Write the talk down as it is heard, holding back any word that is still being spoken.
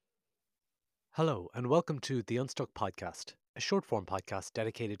Hello, and welcome to the Unstuck Podcast, a short form podcast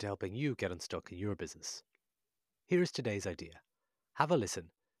dedicated to helping you get unstuck in your business. Here is today's idea. Have a listen,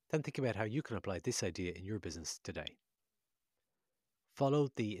 then think about how you can apply this idea in your business today. Follow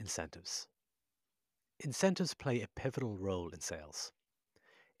the incentives. Incentives play a pivotal role in sales.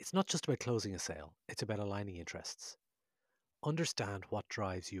 It's not just about closing a sale, it's about aligning interests. Understand what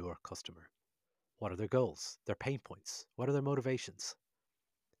drives your customer. What are their goals, their pain points? What are their motivations?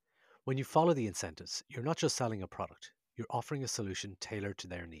 When you follow the incentives, you're not just selling a product, you're offering a solution tailored to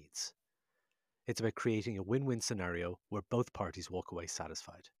their needs. It's about creating a win-win scenario where both parties walk away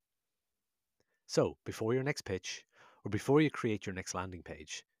satisfied. So, before your next pitch, or before you create your next landing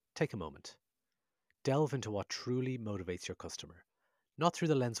page, take a moment. Delve into what truly motivates your customer, not through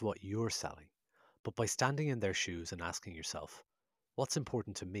the lens of what you're selling, but by standing in their shoes and asking yourself, what's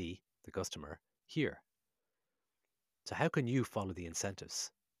important to me, the customer, here? So how can you follow the incentives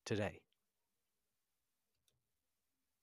today?